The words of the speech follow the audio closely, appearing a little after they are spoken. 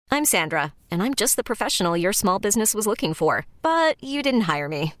I'm Sandra, and I'm just the professional your small business was looking for. But you didn't hire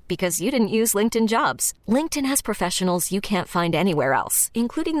me because you didn't use LinkedIn Jobs. LinkedIn has professionals you can't find anywhere else,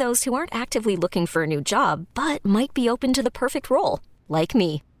 including those who aren't actively looking for a new job, but might be open to the perfect role, like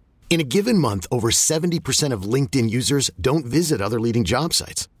me. In a given month, over 70% of LinkedIn users don't visit other leading job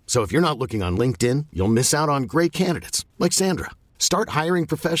sites. So if you're not looking on LinkedIn, you'll miss out on great candidates like Sandra. Start hiring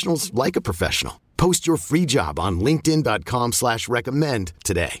professionals like a professional. Post your free job on linkedin.com/recommend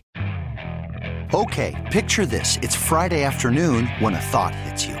today. Okay, picture this. It's Friday afternoon when a thought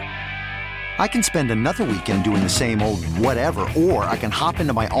hits you. I can spend another weekend doing the same old whatever, or I can hop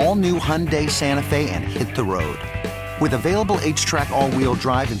into my all-new Hyundai Santa Fe and hit the road. With available H-Track all-wheel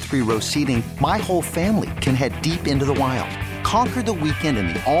drive and 3-row seating, my whole family can head deep into the wild. Conquer the weekend in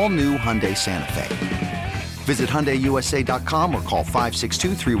the all-new Hyundai Santa Fe. Visit HyundaiUSA.com or call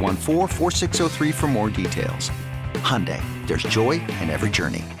 562-314-4603 for more details. Hyundai, there's joy in every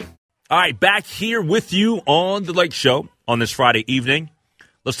journey. All right, back here with you on The Lake Show on this Friday evening.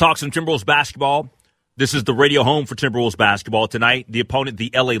 Let's talk some Timberwolves basketball. This is the radio home for Timberwolves basketball tonight. The opponent,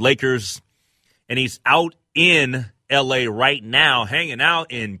 the L.A. Lakers, and he's out in L.A. right now, hanging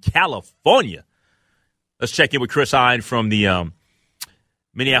out in California. Let's check in with Chris Hine from the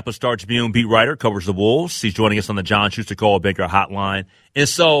Minneapolis Star-Tribune beat writer, covers the Wolves. He's joining us on the John Schuster Coldwell Banker hotline. And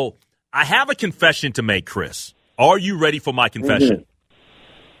so I have a confession to make, Chris. Are you ready for my confession?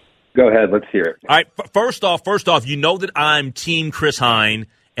 Mm-hmm. Go ahead. Let's hear it. All right. First off, you know that I'm Team Chris Hine,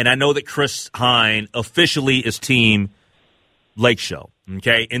 and I know that Chris Hine officially is Team Lake Show.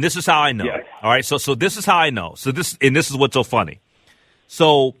 Okay, and this is how I know. Yes. All right. So this is how I know. This is what's so funny.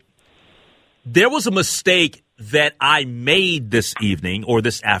 So there was a mistake that I made this evening or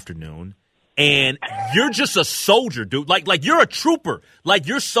this afternoon, and you're just a soldier, dude. Like you're a trooper. Like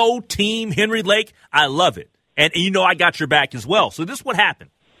you're so Team Henry Lake. I love it, and you know I got your back as well. So this is what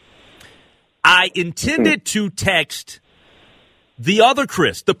happened. I intended to text the other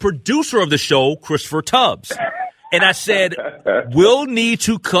Chris, the producer of the show, Christopher Tubbs. And I said, we'll need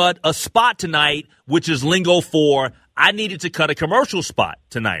to cut a spot tonight, which is lingo for I needed to cut a commercial spot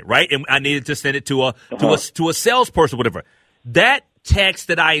tonight, right? And I needed to send it to a salesperson, whatever. That text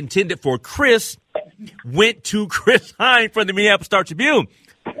that I intended for Chris went to Chris Hine from the Minneapolis Star-Tribune.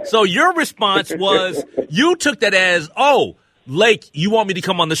 So your response was, you took that as, oh, Lake, you want me to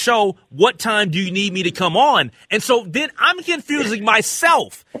come on the show? What time do you need me to come on? And so then I'm confusing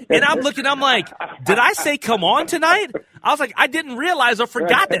myself. And I'm like, did I say come on tonight? I was like, I didn't realize or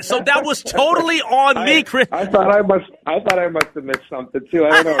forgot that. So that was totally on me, Chris. I thought I must have missed something too.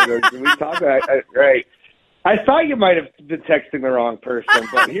 I don't know. Did we talk? Right. I thought you might have been texting the wrong person,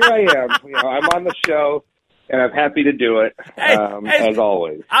 but here I am. I'm on the show. And I'm happy to do it, as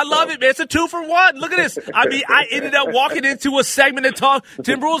always. I love it, man. It's a 2-for-1. Look at this. I mean, I ended up walking into a segment and talk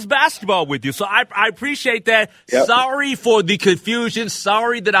Timberwolves basketball with you. So I appreciate that. Yep. Sorry for the confusion.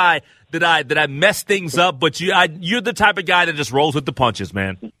 Sorry that I messed things up. But you're the type of guy that just rolls with the punches,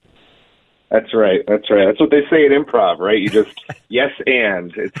 man. That's right. That's what they say in improv, right? You just, yes,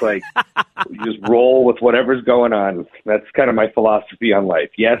 and. It's like you just roll with whatever's going on. That's kind of my philosophy on life.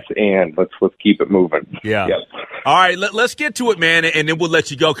 Yes, and. Let's keep it moving. Yeah. Yep. All right, let's get to it, man, and then we'll let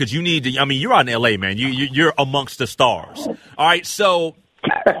you go because you need to – I mean, you're out in L.A., man. You're amongst the stars. All right, so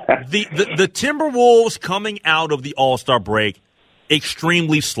the Timberwolves coming out of the All-Star break,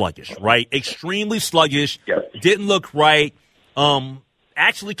 extremely sluggish, right? Extremely sluggish. Yes. Didn't look right.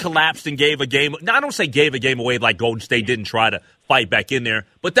 Actually collapsed and gave a game. Now, I don't say gave a game away like Golden State didn't try to fight back in there,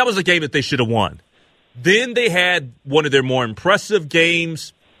 but that was a game that they should have won. Then they had one of their more impressive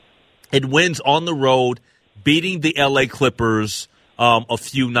games and wins on the road, beating the L.A. Clippers a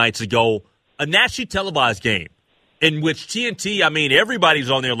few nights ago. A nationally televised game in which TNT, I mean, everybody's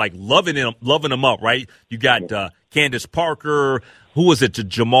on there like loving them up, right? You got Candace Parker. Who was it?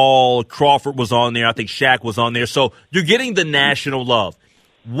 Jamal Crawford was on there. I think Shaq was on there. So you're getting the national love.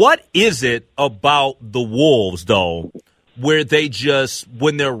 What is it about the Wolves, though, where they just,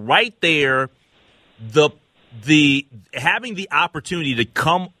 when they're right there, the having the opportunity to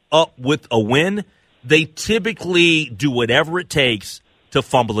come up with a win, they typically do whatever it takes to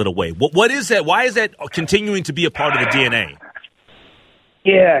fumble it away. What is that? Why is that continuing to be a part of the DNA?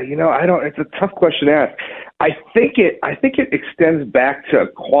 Yeah, it's a tough question to ask. I think it extends back to a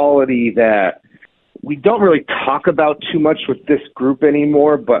quality that we don't really talk about too much with this group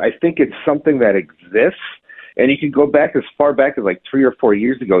anymore, but I think it's something that exists. And you can go back as far back as like 3 or 4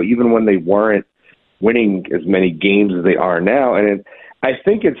 years ago, even when they weren't winning as many games as they are now. And I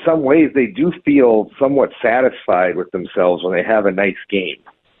think in some ways they do feel somewhat satisfied with themselves when they have a nice game.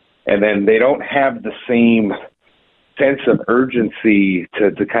 And then they don't have the same sense of urgency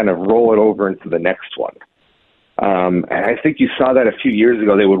to kind of roll it over into the next one. And I think you saw that a few years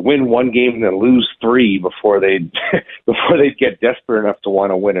ago. They would win one game and then lose 3 before they'd get desperate enough to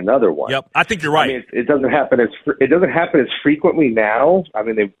want to win another one. Yep, I think you're right. I mean, it doesn't happen as frequently now. I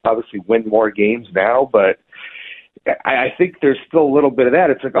mean, they obviously win more games now, but I think there's still a little bit of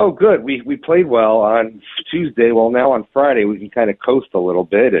that. It's like, oh, good, we played well on Tuesday. Well, now on Friday we can kind of coast a little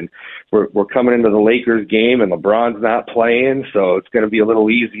bit, and we're coming into the Lakers game, and LeBron's not playing, so it's going to be a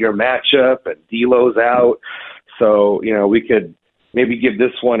little easier matchup, and D'Lo's out. So, we could maybe give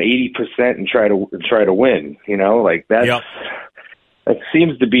this one 80% and try to win, like that. Yep. That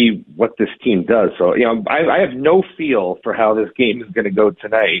seems to be what this team does. So, I have no feel for how this game is going to go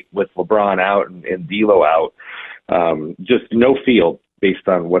tonight with LeBron out and D'Lo out. Just no feel based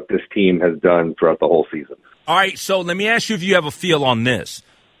on what this team has done throughout the whole season. All right, so let me ask you if you have a feel on this.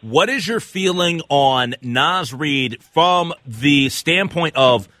 What is your feeling on Naz Reid from the standpoint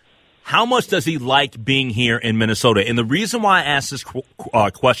of how much does he like being here in Minnesota? And the reason why I asked this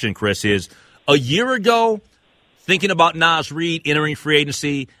question, Chris, is a year ago, thinking about Naz Reid entering free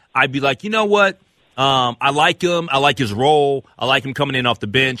agency, I'd be like, you know what? I like him. I like his role. I like him coming in off the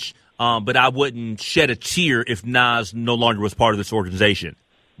bench. But I wouldn't shed a tear if Naz no longer was part of this organization.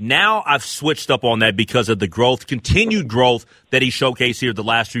 Now I've switched up on that because of the growth, continued growth that he showcased here the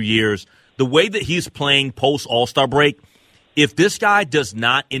last few years. The way that he's playing post All-Star break, if this guy does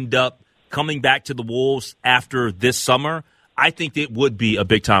not end up coming back to the Wolves after this summer, I think it would be a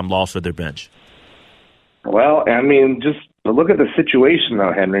big-time loss for their bench. Well, I mean, just look at the situation,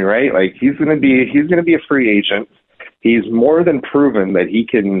 though, Henry. Right? Like he's going to be a free agent. He's more than proven that he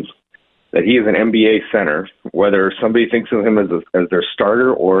is an NBA center. Whether somebody thinks of him as their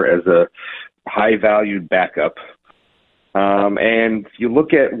starter or as a high-valued backup. And you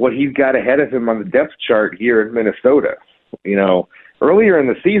look at what he's got ahead of him on the depth chart here in Minnesota. Earlier in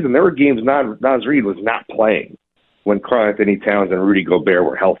the season, there were games Naz Reid was not playing when Karl-Anthony Towns and Rudy Gobert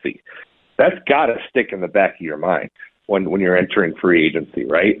were healthy. That's got to stick in the back of your mind when you're entering free agency,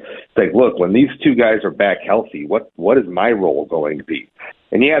 right? It's like, look, when these two guys are back healthy, what is my role going to be?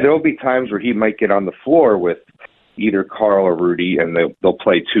 And yeah, there will be times where he might get on the floor with either Karl or Rudy, and they'll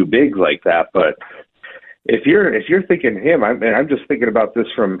play two bigs like that. But if you're thinking him, I'm just thinking about this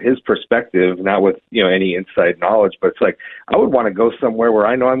from his perspective, not with any inside knowledge. But it's like I would want to go somewhere where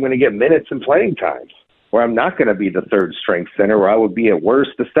I know I'm going to get minutes and playing time, where I'm not going to be the third string center, where I would be at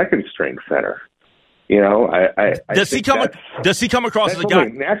worst the second string center. Does he come across as a guy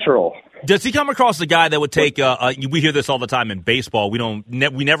natural? Does he come across as a guy that would take? We hear this all the time in baseball. We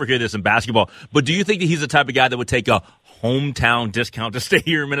never hear this in basketball. But do you think that he's the type of guy that would take a hometown discount to stay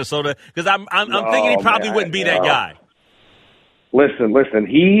here in Minnesota? Because I'm thinking he probably wouldn't be that guy. Listen.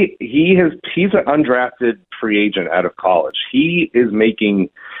 He's an undrafted free agent out of college. He is making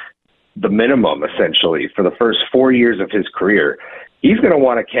the minimum essentially for the first 4 years of his career. He's going to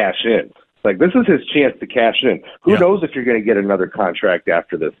want to cash in. Like, this is his chance to cash in. Who knows if you're going to get another contract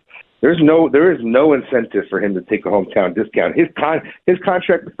after this? There is no incentive for him to take a hometown discount. His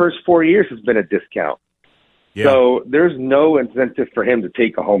contract the first 4 years has been a discount. Yeah. So there's no incentive for him to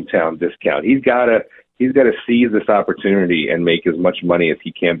take a hometown discount. He's got to seize this opportunity and make as much money as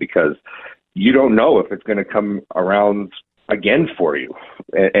he can, because you don't know if it's going to come around again for you,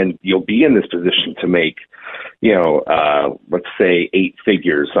 and you'll be in this position to make, let's say 8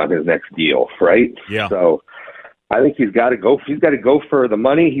 figures on his next deal, right? Yeah. So I think he's got to go. He's got to go for the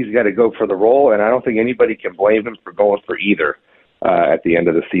money. He's got to go for the role, and I don't think anybody can blame him for going for either at the end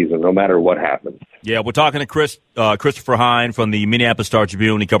of the season, no matter what happens. Yeah, we're talking to Christopher Hine from the Minneapolis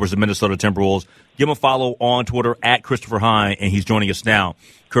Star-Tribune. He covers the Minnesota Timberwolves. Give him a follow on Twitter at Christopher Hine, and he's joining us now,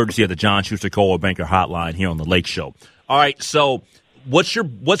 courtesy of the John Schuster Coldwell Banker Hotline here on the Lake Show. All right, so what's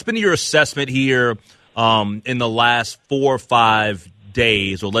been your assessment here in the last 4 or 5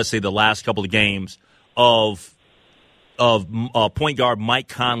 days, or let's say the last couple of games of point guard Mike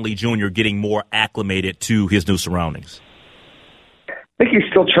Conley Jr. getting more acclimated to his new surroundings? I think he's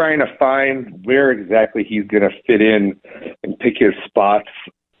still trying to find where exactly he's going to fit in and pick his spots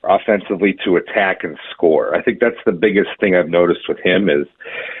offensively to attack and score. I think that's the biggest thing I've noticed with him, is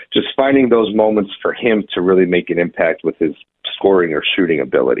just finding those moments for him to really make an impact with his scoring or shooting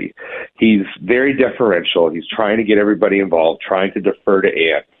ability. He's very deferential. He's trying to get everybody involved, trying to defer to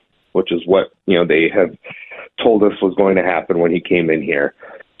Ant, which is what they have told us was going to happen when he came in here.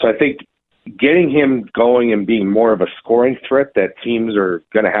 So I think getting him going and being more of a scoring threat that teams are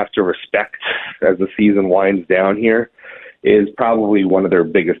going to have to respect as the season winds down here is probably one of their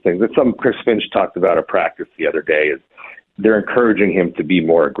biggest things. It's something Chris Finch talked about at practice the other day, is they're encouraging him to be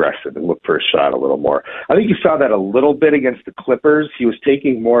more aggressive and look for a shot a little more. I think you saw that a little bit against the Clippers. He was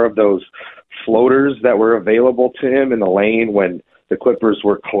taking more of those floaters that were available to him in the lane when the Clippers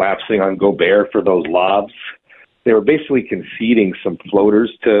were collapsing on Gobert for those lobs. They were basically conceding some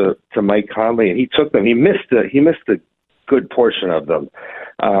floaters to Mike Conley, and he took them. He missed a good portion of them,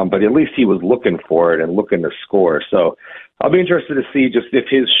 but at least he was looking for it and looking to score. So I'll be interested to see just if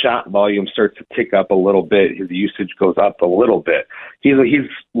his shot volume starts to tick up a little bit, his usage goes up a little bit. He's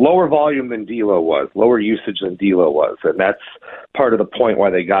lower volume than D'Lo was, lower usage than D'Lo was, and that's part of the point why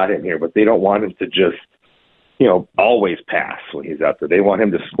they got him here. But they don't want him to just, always pass when he's out there. They want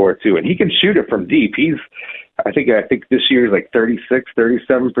him to score too, and he can shoot it from deep. I think this year is like 36,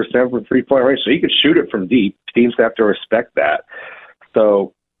 37% from 3-point range, so he can shoot it from deep. Teams have to respect that.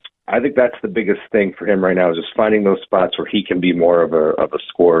 So I think that's the biggest thing for him right now, is just finding those spots where he can be more of a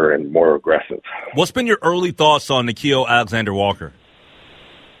scorer and more aggressive. What's been your early thoughts on Nickeil Alexander-Walker?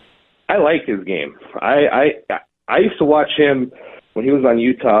 I like his game. I used to watch him when he was on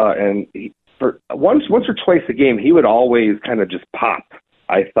Utah, and for once or twice a game, he would always kind of just pop,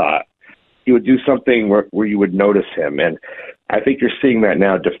 I thought. He would do something where you would notice him, and I think you're seeing that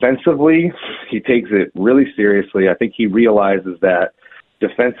now. Defensively, he takes it really seriously. I think he realizes that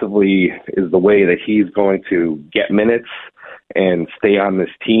defensively is the way that he's going to get minutes and stay on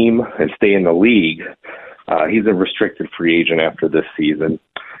this team and stay in the league. He's a restricted free agent after this season.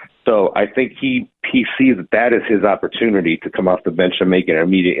 So I think he sees that is his opportunity to come off the bench and make an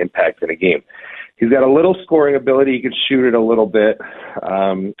immediate impact in a game. He's got a little scoring ability. He can shoot it a little bit.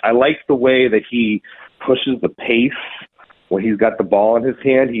 I like the way that he pushes the pace when he's got the ball in his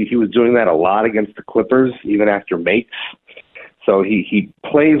hand. He was doing that a lot against the Clippers, even after makes. So he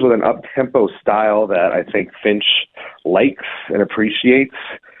plays with an up-tempo style that I think Finch likes and appreciates.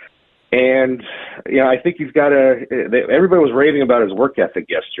 And, I think he's got everybody was raving about his work ethic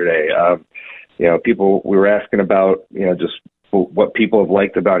yesterday. We were asking about, just what people have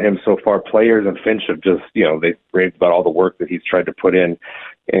liked about him so far. Players and Finch have just, they raved about all the work that he's tried to put in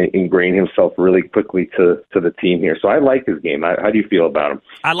and ingrain himself really quickly to the team here. So I like his game. How do you feel about him?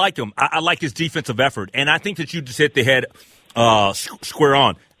 I like him. I like his defensive effort. And I think that you just hit the head square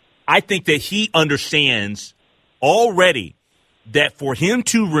on. I think that he understands already that for him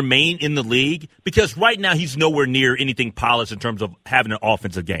to remain in the league, because right now he's nowhere near anything polished in terms of having an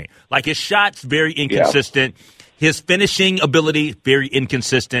offensive game. Like, his shot's very inconsistent. Yeah. His finishing ability, very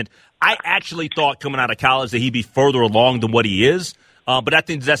inconsistent. I actually thought coming out of college that he'd be further along than what he is. But I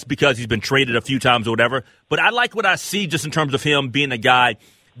think that's because he's been traded a few times or whatever. But I like what I see just in terms of him being a guy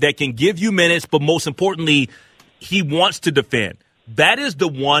that can give you minutes, but most importantly, he wants to defend. That is the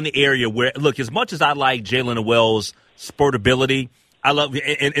one area where, look, as much as I like Jaylen Nowell's spurtability, I love,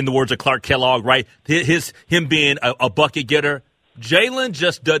 in the words of Clark Kellogg, right, him being a bucket getter, Jaylen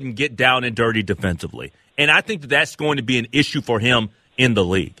just doesn't get down and dirty defensively. And I think that's going to be an issue for him in the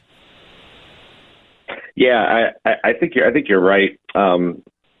league. Yeah, I think you're right.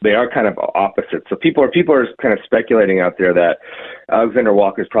 They are kind of opposites. So people are kind of speculating out there that Alexander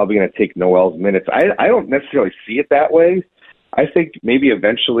Walker is probably going to take Noel's minutes. I don't necessarily see it that way. I think maybe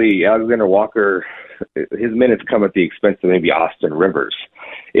eventually Alexander Walker, his minutes come at the expense of maybe Austin Rivers.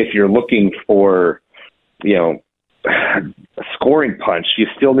 If you're looking for, a scoring punch, you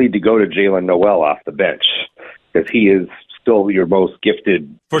still need to go to Jaylen Nowell off the bench, because he is still your most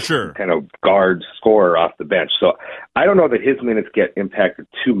gifted, for sure, kind of guard scorer off the bench. So I don't know that his minutes get impacted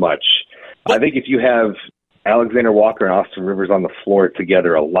too much. I think if you have Alexander Walker and Austin Rivers on the floor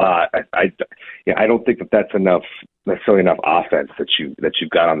together a lot, I don't think that's necessarily enough offense that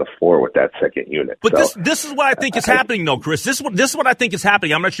you've got on the floor with that second unit. But this is what I think is happening, though, Chris. This is what I think is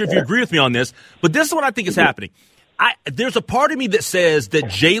happening. I'm not sure if you agree with me on this, but this is what I think is happening. There's a part of me that says that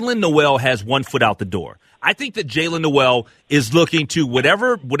Jaylen Nowell has one foot out the door. I think that Jaylen Nowell is looking to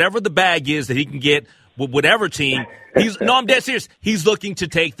whatever the bag is that he can get with whatever team. I'm dead serious. He's looking to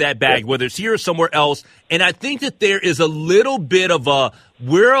take that bag, whether it's here or somewhere else. And I think that there is a little bit of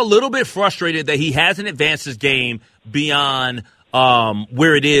we're a little bit frustrated that he hasn't advanced his game beyond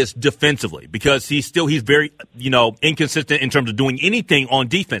where it is defensively, because he's very, inconsistent in terms of doing anything on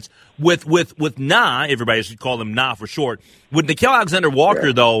defense. With Na, everybody should call him Na for short. With Nickeil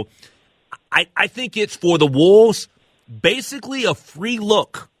Alexander-Walker, though, I think it's for the Wolves basically a free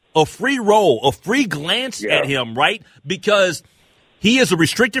look, a free roll, a free glance at him, right? Because he is a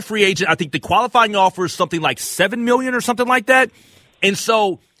restricted free agent. I think the qualifying offer is something like $7 million or something like that. And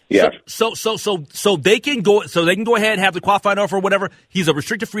so they can go ahead and have the qualifying offer or whatever. He's a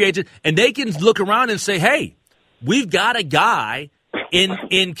restricted free agent, and they can look around and say, hey, we've got a guy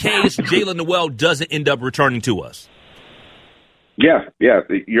in case Jaylen Nowell doesn't end up returning to us. Yeah,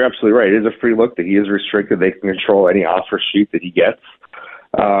 you're absolutely right. It is a free look that he is restricted. They can control any offer sheet that he gets.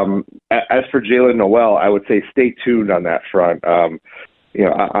 As for Jaylen Nowell, I would say stay tuned on that front. On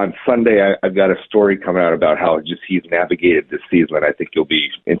Sunday, I've got a story coming out about how just he's navigated this season. I think you'll be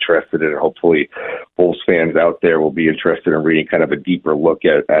interested in it. Hopefully, Bulls fans out there will be interested in reading kind of a deeper look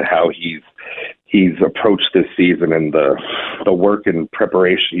at how he's approached this season and the work and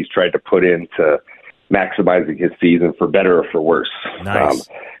preparation he's tried to put into maximizing his season for better or for worse. Nice.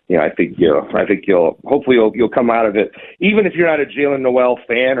 I think you'll hopefully you'll come out of it, even if you're not a Jaylen Nowell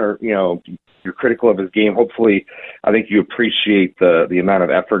fan or you're critical of his game. Hopefully, I think you appreciate the amount of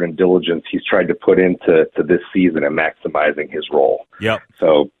effort and diligence he's tried to put into this season and maximizing his role. Yep.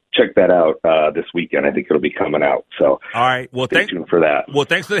 So check that out this weekend. I think it'll be coming out. So all right. Well, stay tuned for that. Well,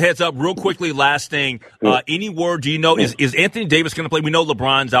 thanks for the heads up. Real quickly, last thing. Any word? Do you know is Anthony Davis going to play? We know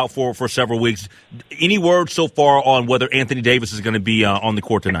LeBron's out for several weeks. Any word so far on whether Anthony Davis is going to be on the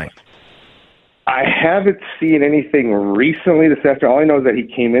court tonight? I haven't seen anything recently this afternoon. All I know is that he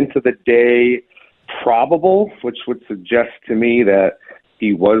came into the day probable, which would suggest to me that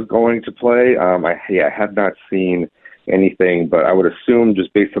he was going to play. I have not seen anything, but I would assume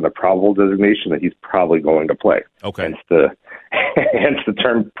just based on the probable designation that he's probably going to play. Okay. Hence the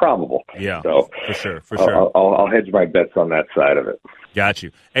term probable. Yeah, so for sure. I'll hedge my bets on that side of it. Got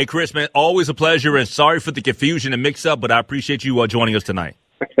you. Hey, Chris, man, always a pleasure, and sorry for the confusion and mix-up, but I appreciate you joining us tonight.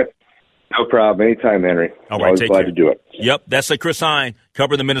 No problem. Anytime, Henry. All right, always take glad care. to do it. Yep, that's Chris Hine,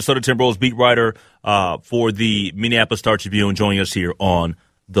 covering the Minnesota Timberwolves beat writer for the Minneapolis Star-Tribune, joining us here on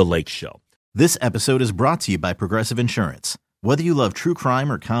The Lake Show. This episode is brought to you by Progressive Insurance. Whether you love true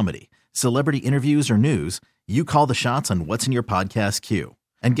crime or comedy, celebrity interviews or news, you call the shots on what's in your podcast queue.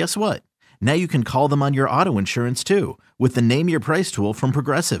 And guess what? Now you can call them on your auto insurance too with the Name Your Price tool from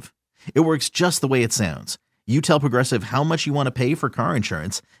Progressive. It works just the way it sounds. You tell Progressive how much you want to pay for car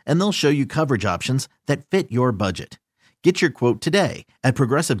insurance, and they'll show you coverage options that fit your budget. Get your quote today at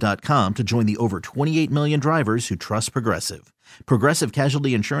Progressive.com to join the over 28 million drivers who trust Progressive. Progressive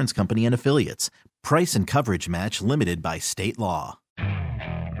Casualty Insurance Company and Affiliates. Price and coverage match limited by state law.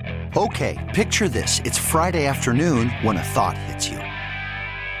 Okay, picture this. It's Friday afternoon when a thought hits you.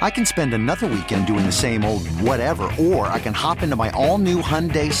 I can spend another weekend doing the same old whatever, or I can hop into my all-new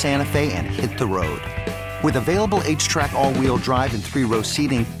Hyundai Santa Fe and hit the road. With available H-Track all-wheel drive and 3-row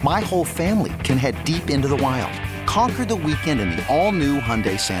seating, my whole family can head deep into the wild. Conquer the weekend in the all-new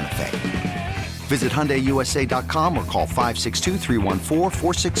Hyundai Santa Fe. Visit HyundaiUSA.com or call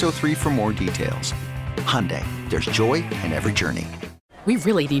 562-314-4603 for more details. Hyundai, there's joy in every journey. We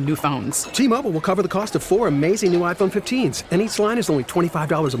really need new phones. T-Mobile will cover the cost of 4 amazing new iPhone 15s, and each line is only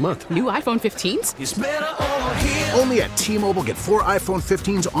 $25 a month. New iPhone 15s? It's better over here. Only at T-Mobile, get 4 iPhone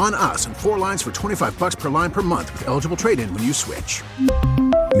 15s on us and 4 lines for $25 per line per month with eligible trade-in when you switch.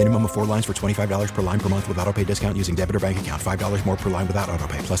 Minimum of 4 lines for $25 per line per month with autopay discount using debit or bank account. $5 more per line without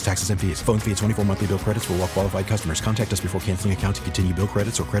autopay, plus taxes and fees. Phone fee at 24 monthly bill credits for well-qualified customers. Contact us before canceling account to continue bill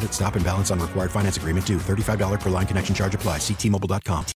credits or credit stop and balance on required finance agreement due. $35 per line connection charge applies. See T-Mobile.com.